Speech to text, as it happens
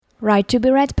Right to be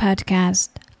Read podcast,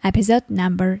 episode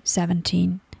number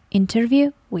 17.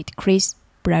 Interview with Chris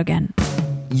Brogan.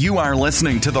 You are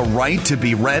listening to the Right to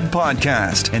be Read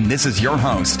podcast, and this is your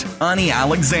host, Ani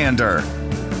Alexander.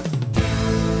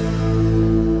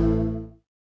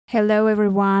 Hello,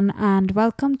 everyone, and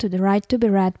welcome to the Right to be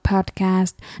Read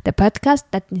podcast, the podcast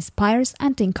that inspires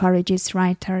and encourages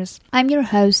writers. I'm your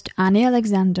host, Ani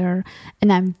Alexander,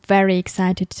 and I'm very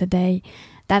excited today.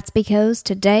 That's because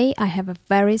today I have a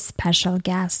very special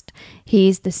guest. He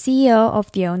is the CEO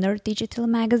of The Owner Digital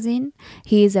Magazine.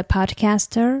 He is a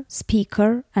podcaster,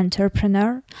 speaker,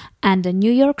 entrepreneur, and a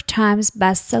New York Times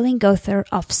best-selling author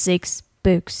of 6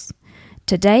 books.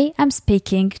 Today I'm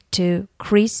speaking to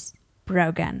Chris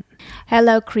Brogan.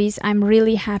 Hello, Chris. I'm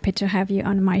really happy to have you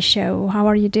on my show. How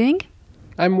are you doing?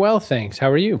 I'm well, thanks. How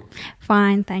are you?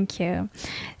 Fine, thank you.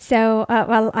 So,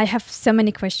 I have so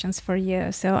many questions for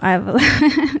you, so I will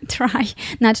try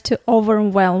not to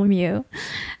overwhelm you.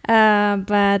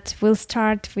 But we'll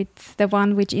start with the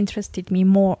one which interested me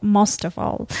most of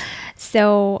all.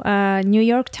 So, New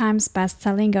York Times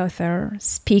best-selling author,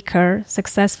 speaker,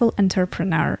 successful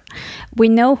entrepreneur. We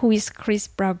know who is Chris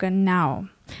Brogan now,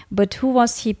 but who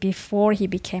was he before he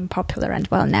became popular and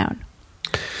well-known?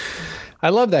 I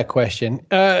love that question.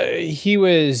 He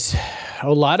was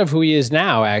a lot of who he is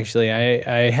now, actually.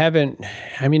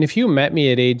 If you met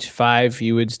me at age 5,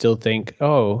 you would still think,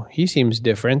 oh, he seems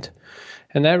different.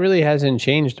 And that really hasn't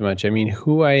changed much. I mean,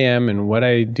 who I am and what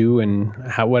I do and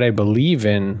what I believe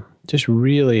in just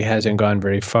really hasn't gone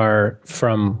very far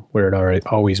from where it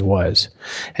always was.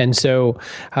 And so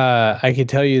I can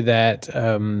tell you that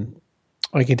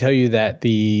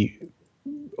the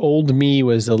old me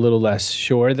was a little less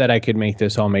sure that I could make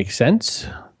this all make sense.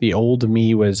 The old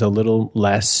me was a little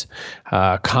less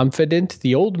confident.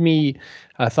 The old me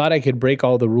thought I could break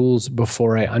all the rules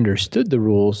before I understood the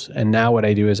rules. And now what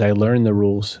I do is I learn the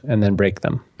rules and then break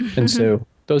them. And so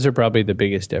those are probably the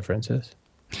biggest differences.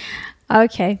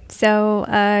 Okay, so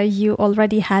you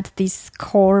already had this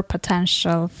core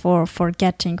potential for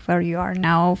getting where you are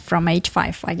now from age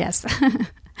 5, I guess.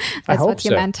 That's what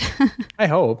you meant. I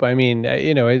hope. I mean,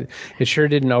 it sure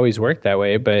didn't always work that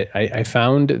way, but I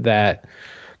found that,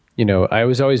 I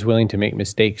was always willing to make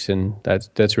mistakes, and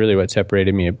that's really what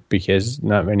separated me, because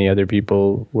not many other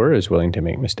people were as willing to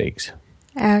make mistakes.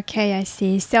 Okay, I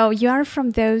see. So you are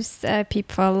from those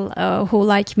people who,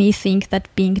 like me, think that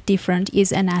being different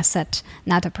is an asset,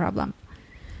 not a problem.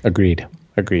 Agreed.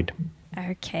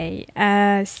 Okay,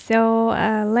 so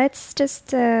let's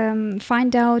just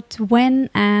find out when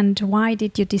and why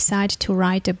did you decide to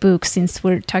write a book, since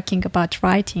we're talking about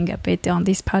writing a bit on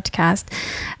this podcast.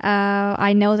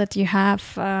 I know that you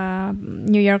have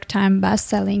New York Times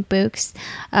best-selling books.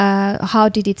 How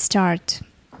did it start?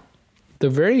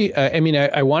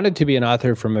 I wanted to be an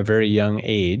author from a very young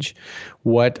age.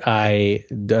 What I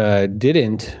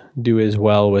didn't do as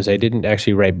well was I didn't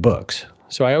actually write books.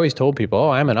 So I always told people,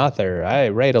 I'm an author. I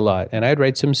write a lot. And I'd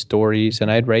write some stories,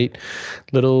 and I'd write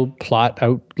little plot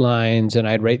outlines, and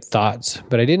I'd write thoughts,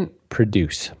 but I didn't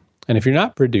produce. And if you're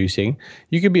not producing,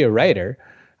 you could be a writer,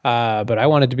 but I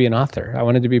wanted to be an author. I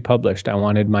wanted to be published. I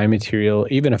wanted my material,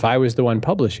 even if I was the one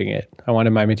publishing it, I wanted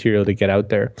my material to get out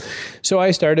there. So I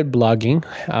started blogging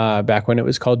back when it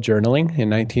was called journaling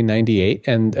in 1998.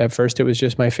 And at first it was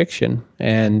just my fiction,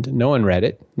 and no one read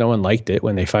it. No one liked it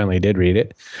when they finally did read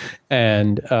it.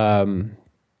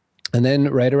 And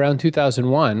then right around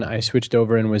 2001, I switched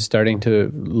over and was starting to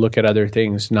look at other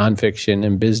things, nonfiction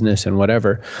and business and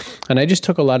whatever. And I just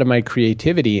took a lot of my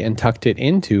creativity and tucked it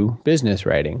into business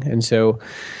writing. And so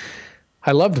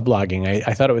I loved blogging.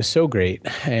 I thought it was so great.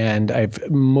 And I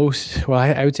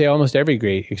would say almost every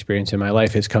great experience in my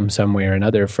life has come some way or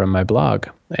another from my blog.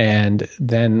 And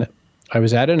then I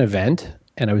was at an event,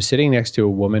 and I was sitting next to a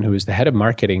woman who was the head of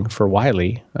marketing for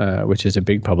Wiley, which is a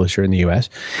big publisher in the U.S.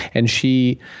 And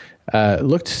she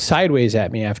looked sideways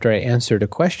at me after I answered a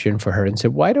question for her and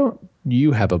said, "Why don't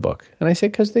you have a book?" And I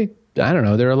said, "Because they're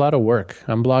a lot of work.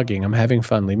 I'm blogging. I'm having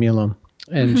fun. Leave me alone."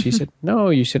 And she said, "No,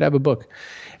 you should have a book."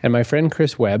 And my friend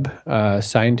Chris Webb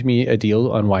signed me a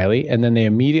deal on Wiley, and then they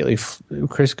immediately,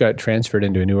 Chris got transferred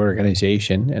into a new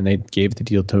organization, and they gave the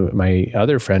deal to my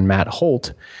other friend, Matt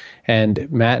Holt.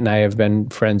 And Matt and I have been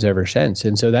friends ever since.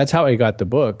 And so that's how I got the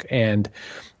book. And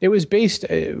it was based,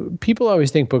 people always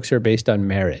think books are based on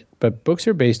merit, but books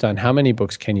are based on how many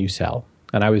books can you sell.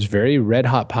 And I was very red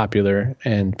hot popular,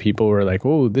 and people were like,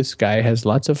 "Oh, this guy has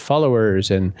lots of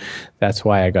followers." And that's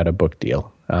why I got a book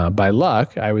deal. By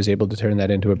luck, I was able to turn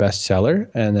that into a bestseller.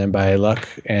 And then by luck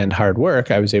and hard work,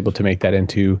 I was able to make that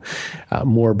into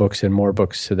more books and more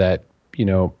books, so that,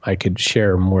 I could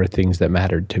share more things that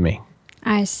mattered to me.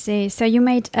 I see. So you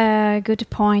made a good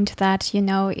point that,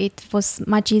 it was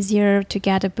much easier to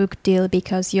get a book deal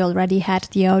because you already had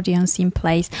the audience in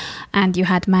place and you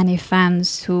had many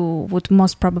fans who would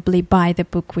most probably buy the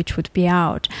book which would be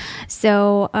out.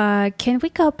 So can we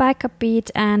go back a bit,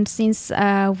 and since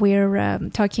we're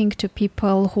talking to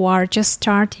people who are just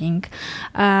starting,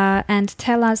 and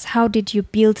tell us, how did you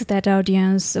build that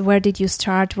audience? Where did you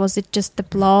start? Was it just the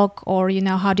blog, or,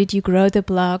 how did you grow the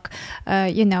blog?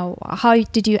 How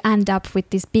did you end up with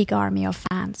this big army of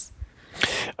fans?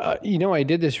 I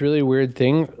did this really weird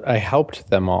thing. I helped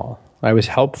them all. I was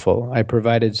helpful. I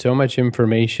provided so much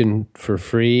information for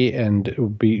free, and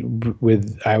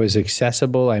I was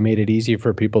accessible. I made it easy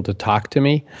for people to talk to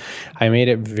me. I made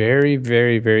it very,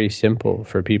 very, very simple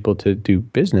for people to do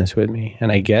business with me.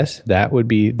 And I guess that would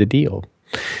be the deal.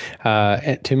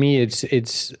 To me,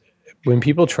 it's when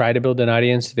people try to build an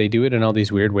audience, they do it in all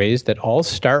these weird ways that all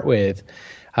start with,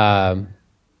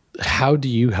 how do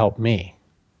you help me?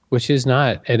 Which is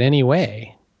not in any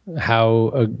way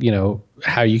how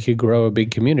you could grow a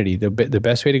big community. The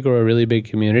best way to grow a really big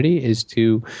community is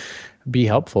to be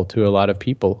helpful to a lot of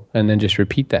people, and then just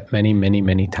repeat that many, many,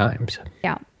 many times.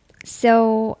 Yeah.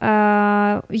 So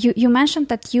you mentioned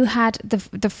that you had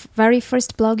the very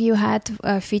first blog you had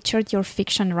featured your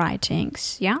fiction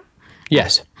writings, yeah?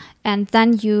 Yes. And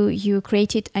then you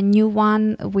created a new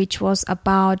one which was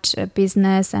about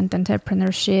business and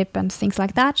entrepreneurship and things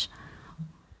like that?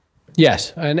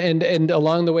 Yes. And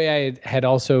along the way, I had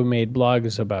also made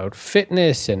blogs about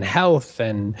fitness and health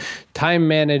and time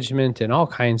management and all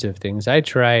kinds of things. I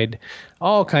tried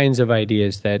all kinds of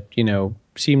ideas that,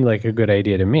 seemed like a good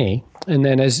idea to me. And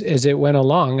then as it went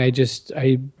along, I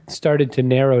started to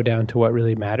narrow down to what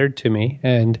really mattered to me.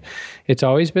 And it's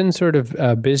always been sort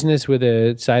of business with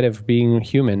a side of being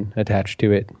human attached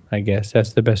to it, I guess.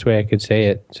 That's the best way I could say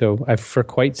it. So I've for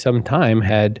quite some time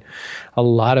had a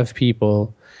lot of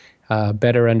people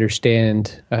better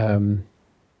understand.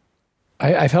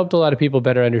 I've helped a lot of people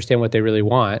better understand what they really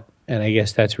want. And I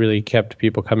guess that's really kept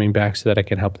people coming back so that I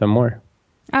can help them more.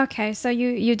 Okay, so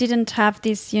you didn't have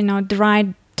this,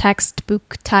 dry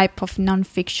textbook type of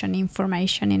nonfiction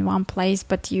information in one place,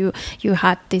 but you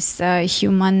had this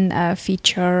human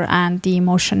feature and the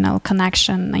emotional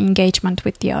connection, engagement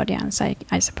with the audience,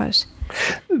 I suppose.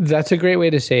 That's a great way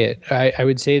to say it. I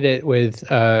would say that with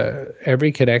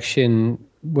every connection,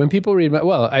 when people read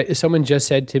someone just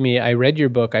said to me, I read your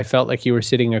book, I felt like you were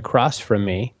sitting across from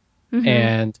me. Mm-hmm.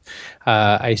 And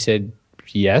I said,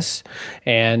 yes.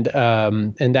 And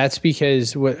that's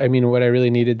because what I really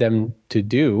needed them to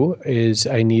do is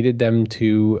I needed them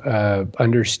to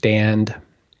understand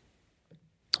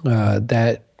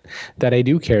that I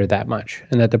do care that much,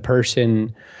 and that the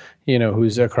person,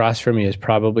 who's across from me is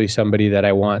probably somebody that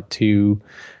I want to,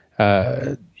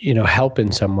 help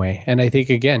in some way. And I think,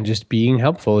 again, just being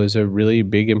helpful is a really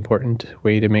big, important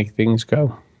way to make things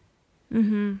go.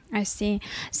 Mm-hmm. I see.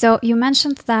 So you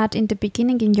mentioned that in the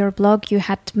beginning in your blog you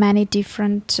had many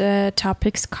different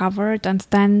topics covered, and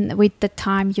then with the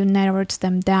time you narrowed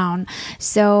them down.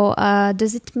 So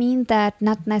does it mean that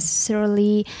not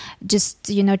necessarily just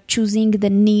choosing the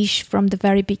niche from the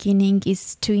very beginning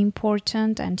is too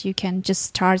important, and you can just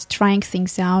start trying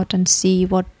things out and see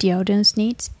what the audience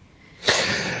needs?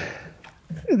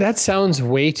 That sounds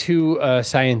way too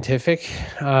scientific.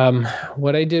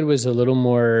 What I did was a little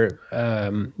more,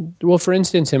 for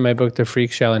instance, in my book, The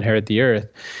Freak Shall Inherit the Earth,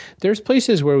 there's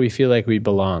places where we feel like we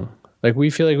belong. Like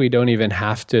we feel like we don't even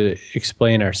have to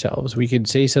explain ourselves. We could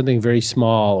say something very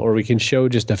small, or we can show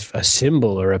just a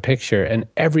symbol or a picture, and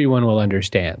everyone will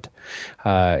understand.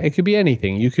 It could be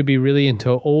anything. You could be really into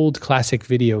old classic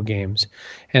video games,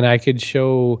 and I could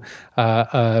show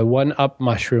a 1-up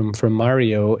mushroom from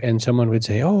Mario, and someone would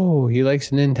say, oh, he likes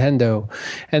Nintendo.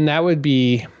 And that would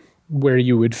be where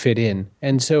you would fit in.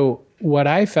 And so what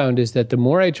I found is that the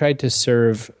more I tried to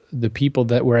serve the people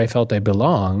where I felt I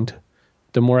belonged,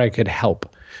 the more I could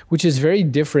help, which is very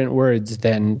different words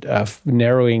than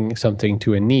narrowing something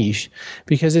to a niche,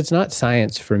 because it's not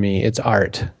science for me, it's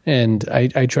art. And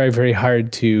I try very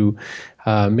hard to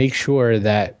make sure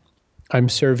that I'm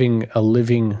serving a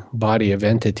living body of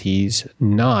entities,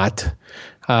 not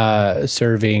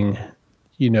serving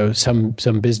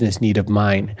some business need of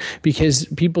mine, because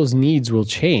people's needs will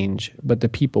change, but the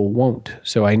people won't.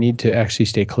 So I need to actually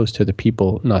stay close to the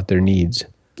people, not their needs.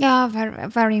 Yeah, very,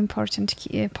 very important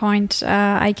point.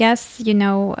 I guess,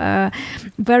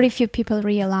 very few people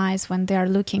realize when they are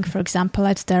looking, for example,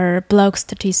 at their blog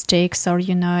statistics or,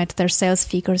 at their sales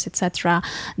figures, etc.,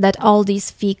 that all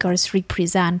these figures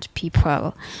represent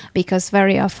people. Because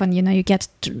very often, you get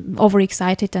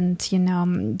overexcited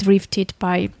and, drifted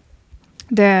by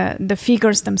the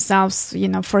figures themselves,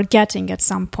 forgetting at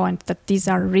some point that these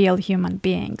are real human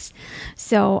beings.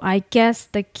 So I guess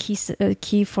the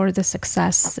key for the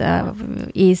success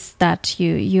is that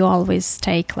you always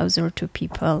stay closer to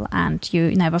people and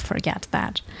you never forget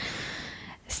that.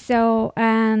 So,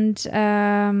 and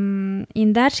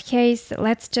in that case,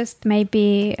 let's just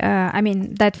maybe,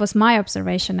 that was my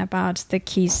observation about the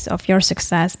keys of your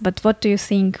success, but what do you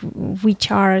think,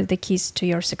 which are the keys to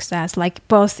your success, like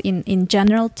both in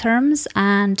general terms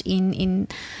and in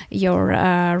your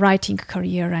writing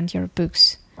career and your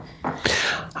books?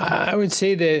 I would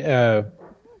say that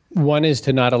one is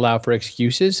to not allow for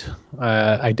excuses.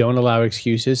 I don't allow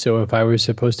excuses. So if I was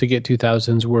supposed to get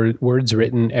 2,000 words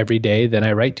written every day, then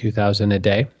I write 2,000 a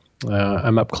day.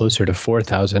 I'm up closer to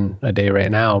 4,000 a day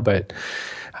right now. But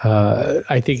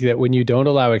I think that when you don't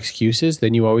allow excuses,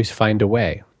 then you always find a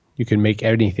way. You can make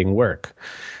anything work.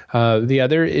 The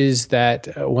other is that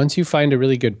once you find a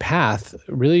really good path,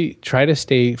 really try to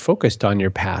stay focused on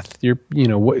your path.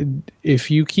 If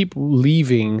you keep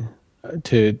leaving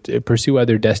to pursue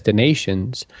other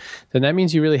destinations, then that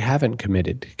means you really haven't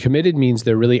committed. Committed means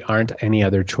there really aren't any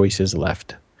other choices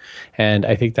left. And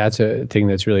I think that's a thing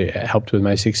that's really helped with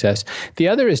my success. The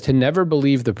other is to never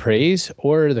believe the praise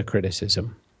or the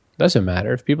criticism. Doesn't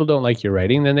matter. If people don't like your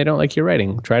writing, then they don't like your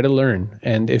writing. Try to learn.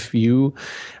 And if you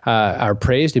are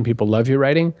praised and people love your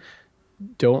writing,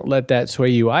 don't let that sway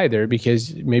you either,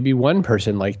 because maybe one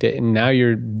person liked it and now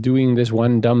you're doing this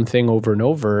one dumb thing over and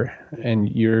over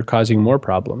and you're causing more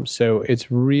problems. So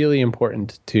it's really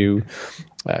important to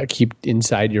keep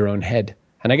inside your own head.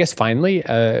 And I guess finally,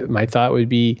 my thought would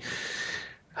be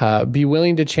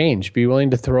willing to change, be willing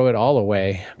to throw it all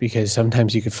away, because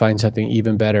sometimes you could find something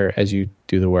even better as you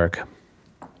do the work.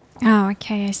 Oh,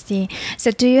 okay, I see.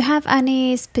 So do you have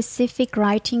any specific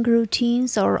writing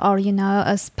routines or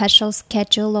a special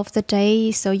schedule of the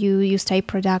day so you stay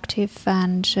productive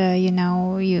and, do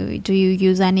you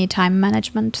use any time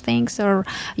management things or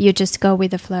you just go with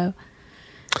the flow?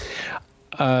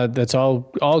 That's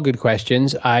all good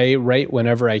questions. I write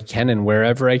whenever I can and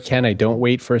wherever I can. I don't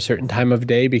wait for a certain time of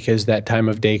day because that time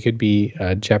of day could be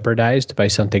jeopardized by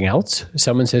something else.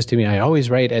 Someone says to me, I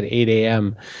always write at 8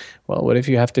 a.m. Well, what if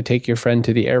you have to take your friend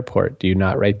to the airport? Do you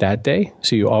not write that day?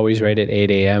 So you always write at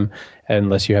 8 a.m.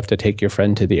 unless you have to take your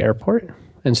friend to the airport?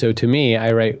 And so to me,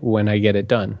 I write when I get it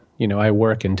done. I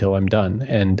work until I'm done.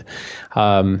 And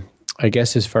I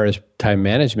guess as far as time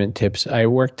management tips, I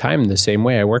work time the same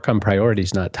way. I work on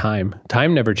priorities, not time.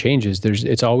 Time never changes.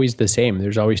 It's always the same.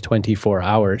 There's always 24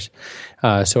 hours.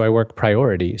 So I work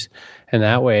priorities. And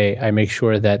that way I make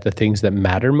sure that the things that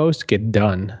matter most get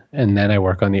done. And then I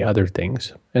work on the other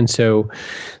things. And so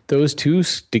those two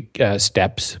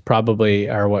steps probably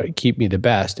are what keep me the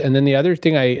best. And then the other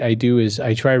thing I do is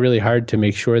I try really hard to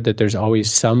make sure that there's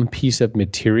always some piece of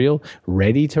material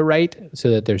ready to write so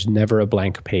that there's never a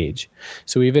blank page.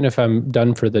 So even if I'm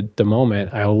done for the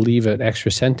moment, I'll leave an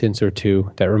extra sentence or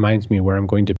two that reminds me where I'm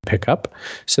going to pick up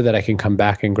so that I can come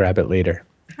back and grab it later.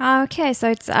 Okay,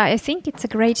 so I think it's a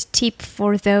great tip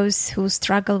for those who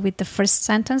struggle with the first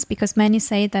sentence, because many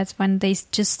say that when they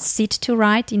just sit to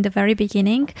write in the very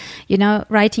beginning,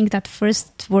 writing that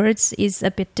first words is a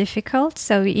bit difficult.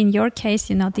 So in your case,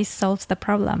 this solves the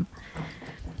problem.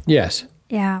 Yes.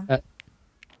 Yeah.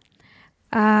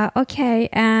 Okay,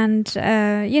 and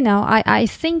I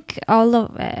think all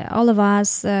of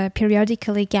us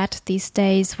periodically get these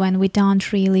days when we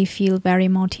don't really feel very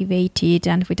motivated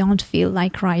and we don't feel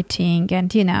like writing,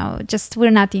 and just we're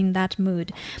not in that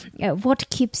mood. What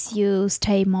keeps you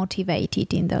stay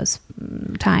motivated in those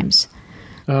times?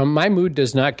 My mood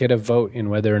does not get a vote in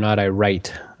whether or not I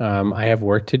write. I have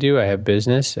work to do, I have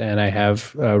business, and I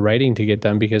have writing to get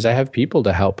done because I have people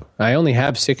to help. I only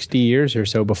have 60 years or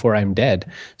so before I'm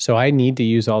dead, so I need to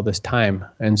use all this time.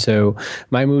 And so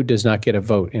my mood does not get a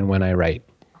vote in when I write.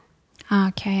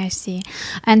 Okay, I see.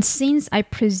 And since I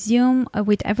presume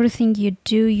with everything you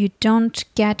do, you don't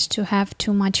get to have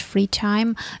too much free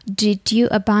time, did you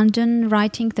abandon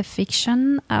writing the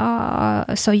fiction?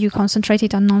 So you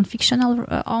concentrated on non-fictional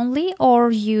only,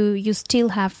 or you still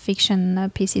have fiction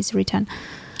pieces written?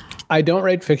 I don't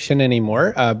write fiction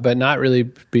anymore, but not really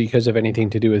because of anything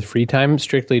to do with free time,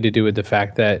 strictly to do with the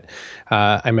fact that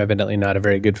I'm evidently not a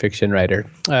very good fiction writer.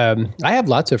 I have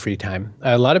lots of free time.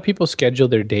 A lot of people schedule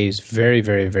their days very,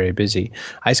 very, very busy.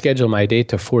 I schedule my day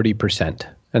to 40%.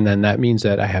 And then that means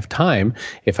that I have time,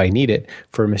 if I need it,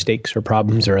 for mistakes or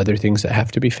problems or other things that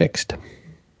have to be fixed.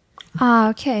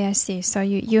 Okay, I see. So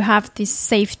you have this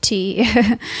safety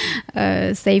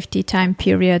time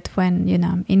period when,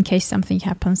 in case something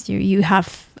happens, you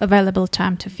have available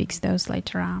time to fix those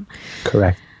later on.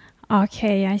 Correct.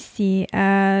 Okay, I see.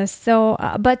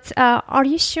 But are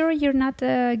you sure you're not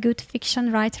a good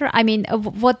fiction writer? I mean,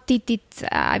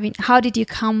 how did you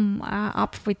come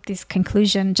up with this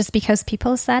conclusion? Just because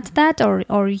people said that,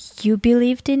 or you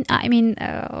believed in? I mean,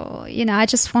 I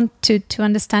just want to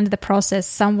understand the process.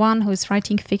 Someone who's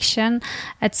writing fiction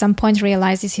at some point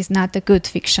realizes he's not a good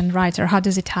fiction writer. How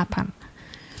does it happen?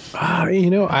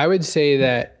 I would say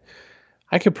that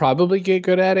I could probably get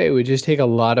good at it. It would just take a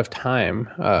lot of time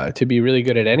to be really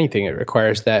good at anything. It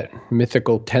requires that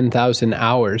mythical 10,000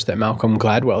 hours that Malcolm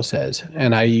Gladwell says.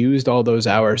 And I used all those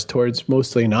hours towards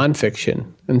mostly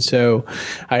nonfiction. And so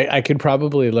I could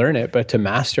probably learn it, but to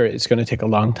master it, it's going to take a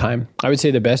long time. I would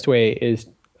say the best way is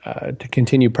to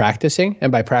continue practicing.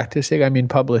 And by practicing, I mean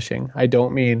publishing. I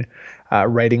don't mean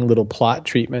writing little plot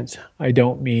treatments. I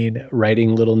don't mean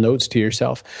writing little notes to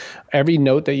yourself. Every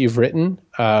note that you've written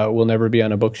will never be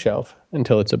on a bookshelf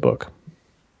until it's a book.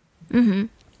 Mm-hmm.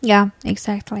 Yeah,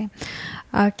 exactly.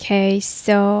 Okay,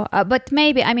 so, but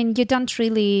maybe, I mean, you don't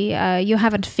really, you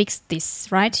haven't fixed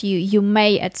this, right? You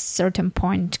may at a certain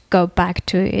point go back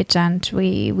to it, and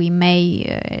we may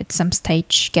at some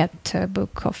stage get a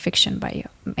book of fiction by you,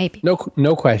 maybe.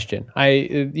 No question.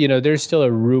 There's still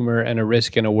a rumor and a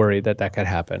risk and a worry that could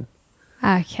happen.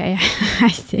 Okay, I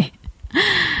see.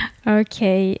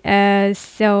 Okay, I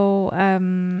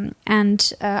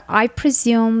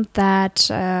presume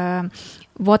that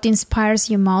what inspires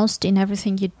you most in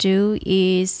everything you do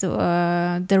is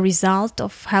the result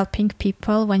of helping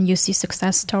people when you see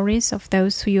success stories of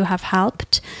those who you have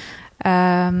helped.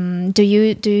 Do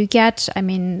you get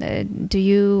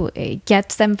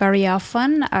them very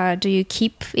often? Do you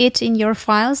keep it in your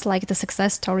files, like the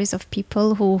success stories of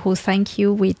people who thank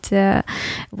you with the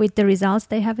results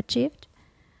they have achieved?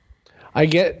 I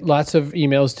get lots of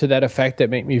emails to that effect that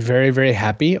make me very, very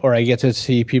happy, or I get to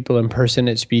see people in person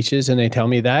at speeches and they tell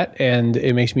me that, and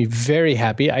it makes me very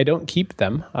happy. I don't keep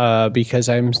them because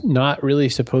I'm not really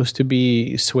supposed to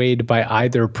be swayed by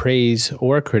either praise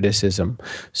or criticism.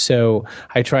 So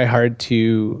I try hard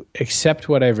to accept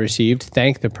what I've received,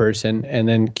 thank the person, and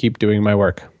then keep doing my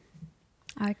work.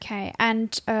 Okay,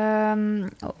 and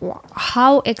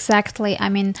how exactly, I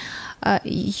mean,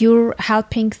 you're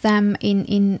helping them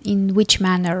in which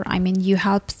manner? I mean, you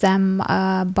help them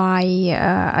by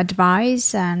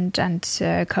advice and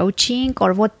coaching,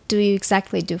 or what do you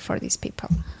exactly do for these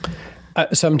people?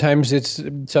 Sometimes it's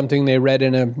something they read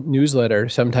in a newsletter.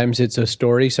 Sometimes it's a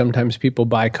story. Sometimes people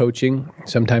buy coaching.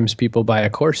 Sometimes people buy a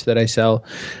course that I sell.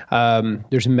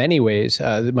 There's many ways.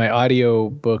 My audio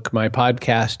book, my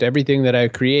podcast, everything that I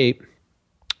create,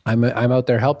 I'm out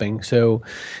there helping. So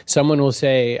someone will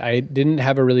say, I didn't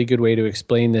have a really good way to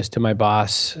explain this to my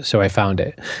boss, so I found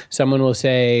it. Someone will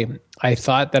say, I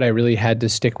thought that I really had to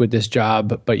stick with this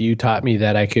job, but you taught me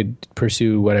that I could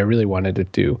pursue what I really wanted to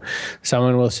do.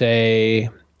 Someone will say,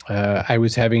 I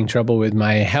was having trouble with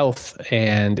my health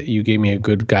and you gave me a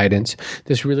good guidance.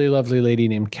 This really lovely lady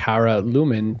named Cara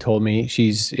Lumen told me,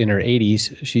 she's in her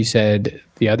 80s. She said,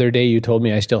 the other day you told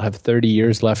me I still have 30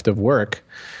 years left of work.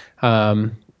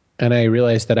 And I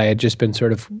realized that I had just been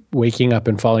sort of waking up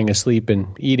and falling asleep and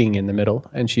eating in the middle.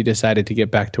 And she decided to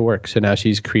get back to work. So now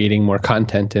she's creating more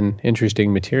content and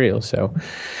interesting material. So,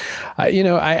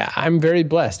 I'm very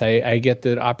blessed. I get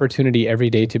the opportunity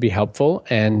every day to be helpful.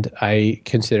 And I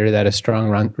consider that a strong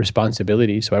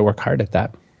responsibility. So I work hard at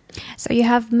that. So you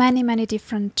have many, many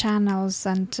different channels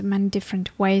and many different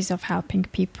ways of helping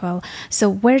people. So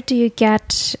where do you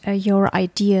get your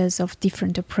ideas of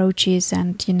different approaches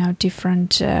and,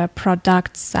 different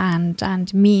products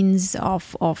and means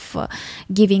of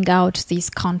giving out this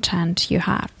content you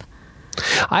have?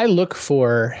 I look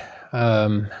for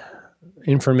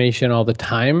information all the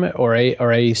time, or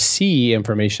I see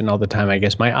information all the time. I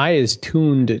guess my eye is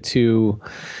tuned to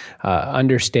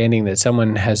understanding that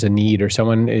someone has a need or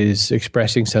someone is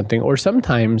expressing something, or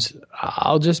sometimes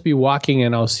I'll just be walking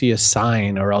and I'll see a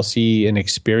sign or I'll see an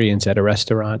experience at a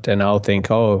restaurant and I'll think,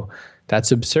 oh,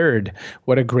 that's absurd.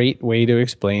 What a great way to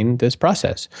explain this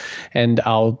process. And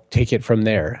I'll take it from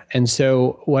there. And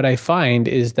so what I find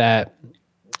is that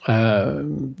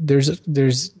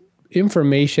there's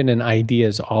information and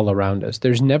ideas all around us.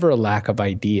 There's never a lack of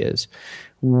ideas.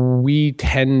 We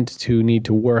tend to need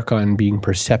to work on being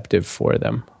perceptive for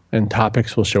them. And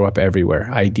topics will show up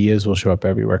everywhere. Ideas will show up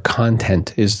everywhere.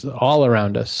 Content is all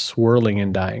around us, swirling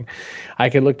and dying. I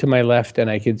could look to my left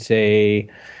and I could say,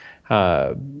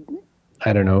 I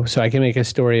don't know. So I can make a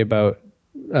story about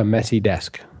a messy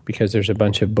desk because there's a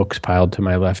bunch of books piled to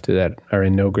my left that are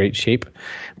in no great shape.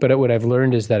 But what I've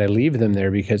learned is that I leave them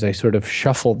there because I sort of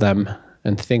shuffle them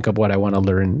and think of what I want to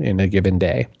learn in a given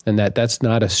day. And that's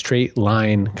not a straight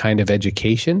line kind of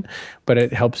education, but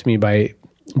it helps me by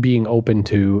being open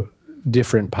to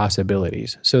different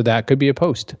possibilities. So that could be a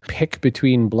post. Pick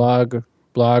between blog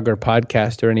or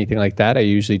podcast or anything like that. I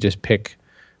usually just pick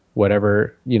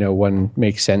whatever, one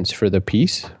makes sense for the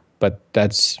piece, but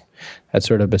that's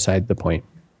sort of beside the point.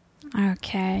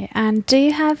 Okay. And do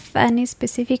you have any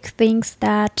specific things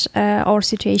that or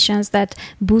situations that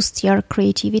boost your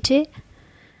creativity?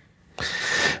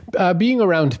 Being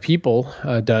around people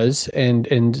does,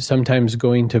 and sometimes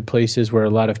going to places where a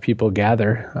lot of people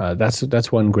gather.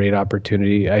 That's one great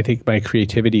opportunity. I think my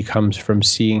creativity comes from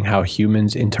seeing how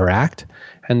humans interact,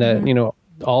 and that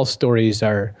all stories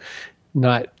are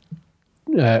not.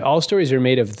 All stories are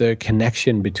made of the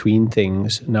connection between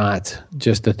things, not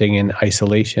just the thing in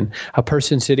isolation. A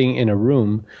person sitting in a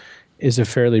room is a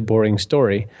fairly boring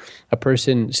story. A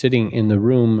person sitting in the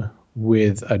room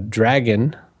with a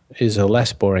dragon is a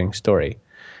less boring story.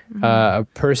 Mm-hmm. A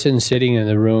person sitting in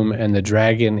the room and the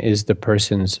dragon is the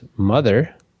person's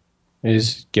mother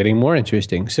is getting more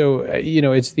interesting. So,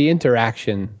 it's the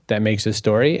interaction that makes a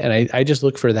story. And I just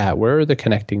look for that. Where are the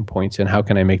connecting points and how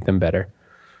can I make them better?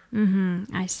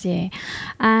 Mm-hmm, I see.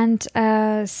 And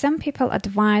some people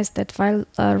advise that while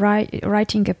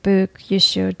writing a book, you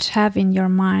should have in your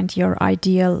mind your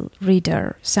ideal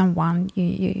reader, someone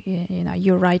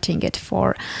you're writing it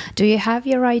for. Do you have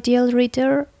your ideal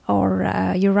reader, or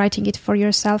you're writing it for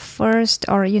yourself first,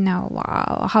 or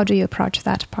how do you approach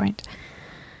that point?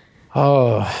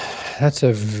 Oh, that's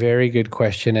a very good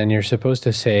question. And you're supposed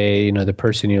to say, the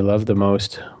person you love the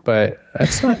most, but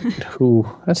that's not who.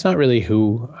 That's not really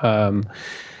who.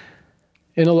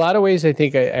 In a lot of ways, I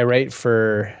think I write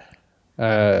for.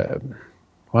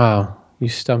 Wow, you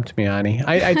stumped me, Ani.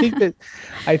 I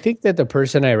think that the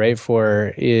person I write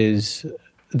for is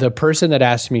the person that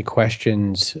asks me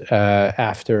questions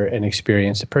after an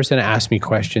experience, the person that asks me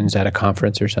questions at a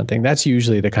conference or something. That's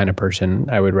usually the kind of person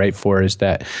I would write for, is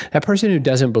that person who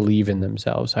doesn't believe in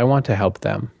themselves. I want to help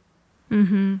them.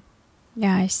 Mm-hmm.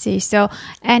 Yeah, I see. So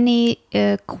any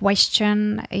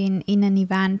question in an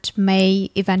event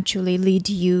may eventually lead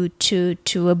you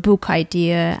to a book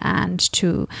idea and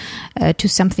to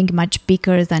something much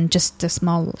bigger than just a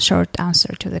small, short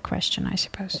answer to the question, I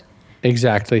suppose.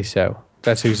 Exactly so.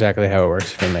 That's exactly how it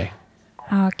works for me.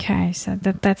 Okay, so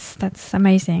that's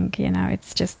amazing.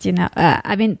 It's just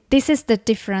this is the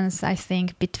difference, I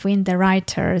think, between the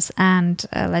writers and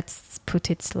let's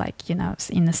put it like in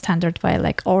a standard way,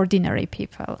 like ordinary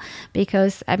people,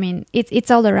 because it's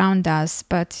all around us,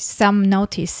 but some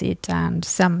notice it and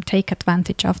some take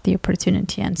advantage of the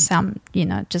opportunity, and some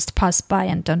just pass by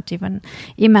and don't even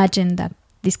imagine that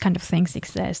these kind of things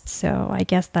exist. So I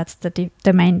guess that's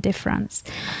the main difference.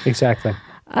 Exactly.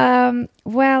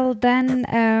 Well, then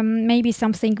maybe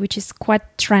something which is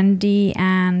quite trendy,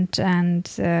 and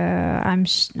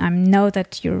I know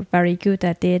that you're very good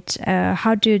at it.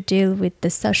 How do you deal with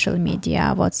the social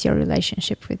media? What's your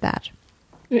relationship with that?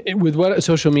 With what?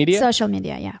 Social media? Social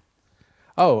media, yeah.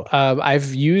 Oh,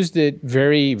 I've used it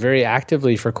very, very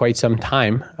actively for quite some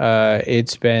time.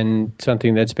 It's been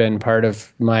something that's been part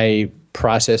of my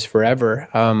process forever.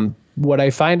 What I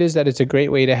find is that it's a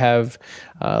great way to have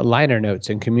liner notes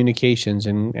and communications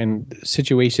and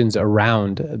situations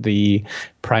around the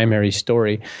primary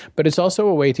story. But it's also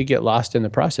a way to get lost in the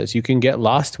process. You can get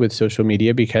lost with social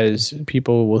media because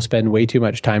people will spend way too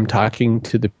much time talking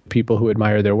to the people who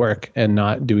admire their work and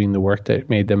not doing the work that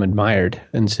made them admired.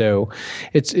 And so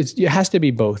it has to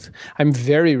be both. I'm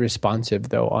very responsive,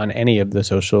 though, on any of the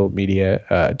social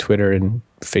media, Twitter and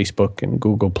Facebook and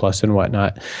Google Plus and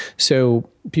whatnot. So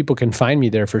people can find me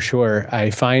there for sure. I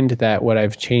find that what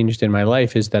I've changed in my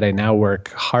life is that I now work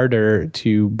harder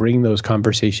to bring those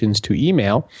conversations to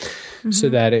email, so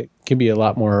that it can be a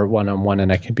lot more one-on-one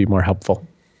and I can be more helpful.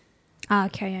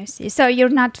 Okay, I see. So you're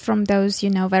not from those,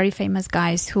 very famous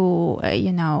guys who,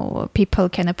 people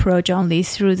can approach only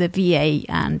through the VA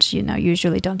and,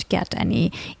 usually don't get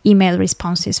any email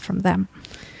responses from them.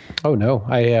 Oh, no.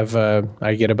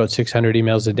 I get about 600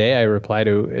 emails a day. I reply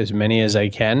to as many as I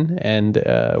can. And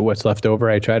what's left over,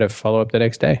 I try to follow up the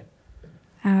next day.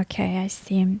 Okay, I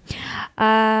see.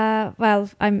 Well,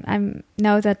 I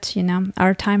know that,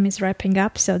 our time is wrapping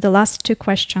up. So the last two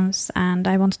questions, and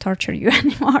I won't torture you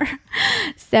anymore.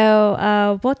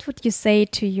 So what would you say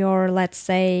to your, let's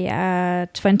say,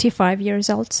 25 years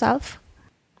old self?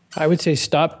 I would say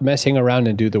stop messing around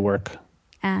and do the work.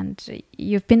 And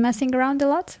you've been messing around a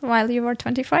lot while you were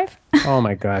 25? Oh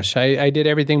my gosh. I did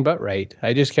everything but write.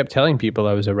 I just kept telling people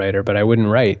I was a writer, but I wouldn't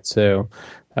write. So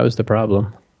that was the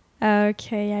problem.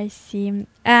 Okay, I see.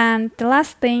 And the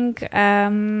last thing,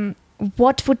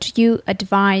 what would you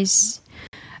advise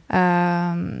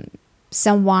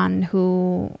someone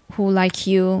who like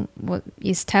you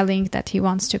is telling that he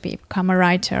wants to become a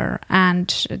writer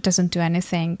and doesn't do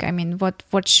anything? I mean,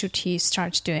 what should he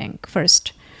start doing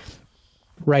first?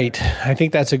 Right. I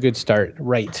think that's a good start.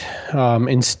 Right.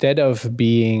 Instead of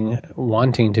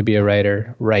wanting to be a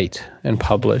writer, write and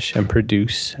publish and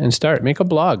produce and make a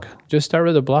blog. Just start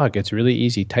with a blog. It's really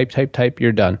easy. Type,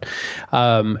 you're done.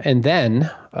 And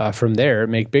then from there,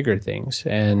 make bigger things.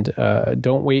 And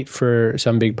don't wait for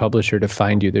some big publisher to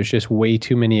find you. There's just way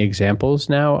too many examples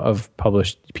now of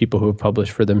people who have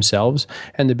published for themselves,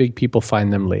 and the big people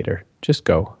find them later. Just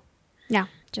go. Yeah.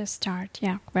 Just start.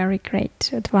 Yeah, very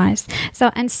great advice.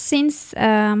 So, and since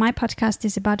my podcast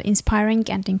is about inspiring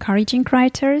and encouraging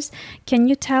writers, can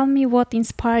you tell me what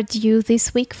inspired you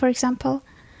this week, for example?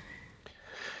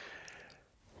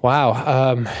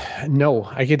 Wow. No,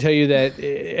 I can tell you that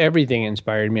everything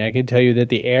inspired me. I can tell you that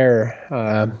the air,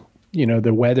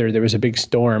 the weather, there was a big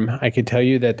storm. I could tell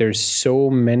you that there's so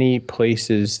many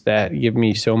places that give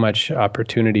me so much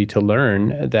opportunity to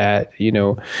learn that,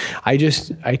 I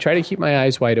try to keep my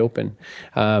eyes wide open.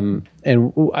 And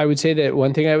I would say that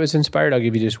one thing I was inspired, I'll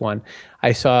give you just one.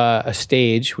 I saw a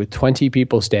stage with 20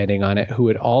 people standing on it who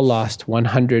had all lost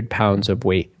 100 pounds of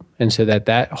weight. And so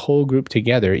that whole group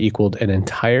together equaled an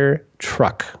entire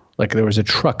truck. Like there was a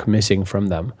truck missing from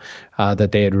them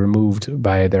that they had removed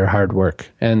by their hard work.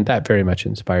 And that very much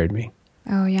inspired me.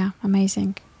 Oh, yeah.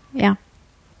 Amazing. Yeah.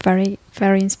 Very,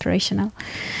 very inspirational.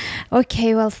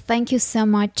 Okay. Well, thank you so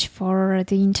much for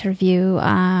the interview.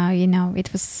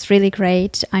 It was really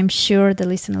great. I'm sure the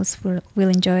listeners will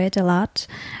enjoy it a lot.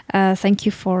 Thank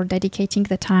you for dedicating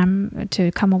the time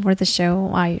to come over the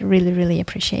show. I really, really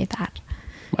appreciate that.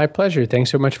 My pleasure. Thanks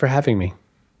so much for having me.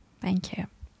 Thank you.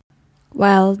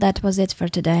 Well, that was it for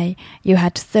today. You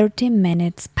had 30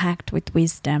 minutes packed with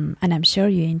wisdom, and I'm sure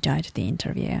you enjoyed the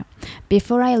interview.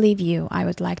 Before I leave you, I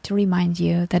would like to remind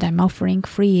you that I'm offering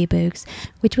free ebooks,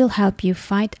 which will help you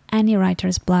fight any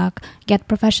writer's block, get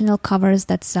professional covers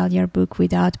that sell your book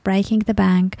without breaking the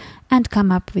bank, and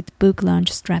come up with book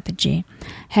launch strategy.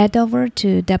 Head over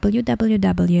to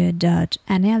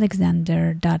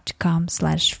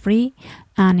www.anniealexander.com/free,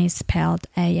 Annie spelled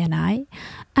ANI,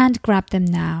 and grab them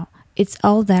now. It's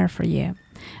all there for you.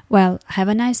 Well, have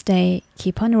a nice day,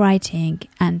 keep on writing,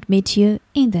 and meet you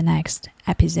in the next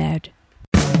episode.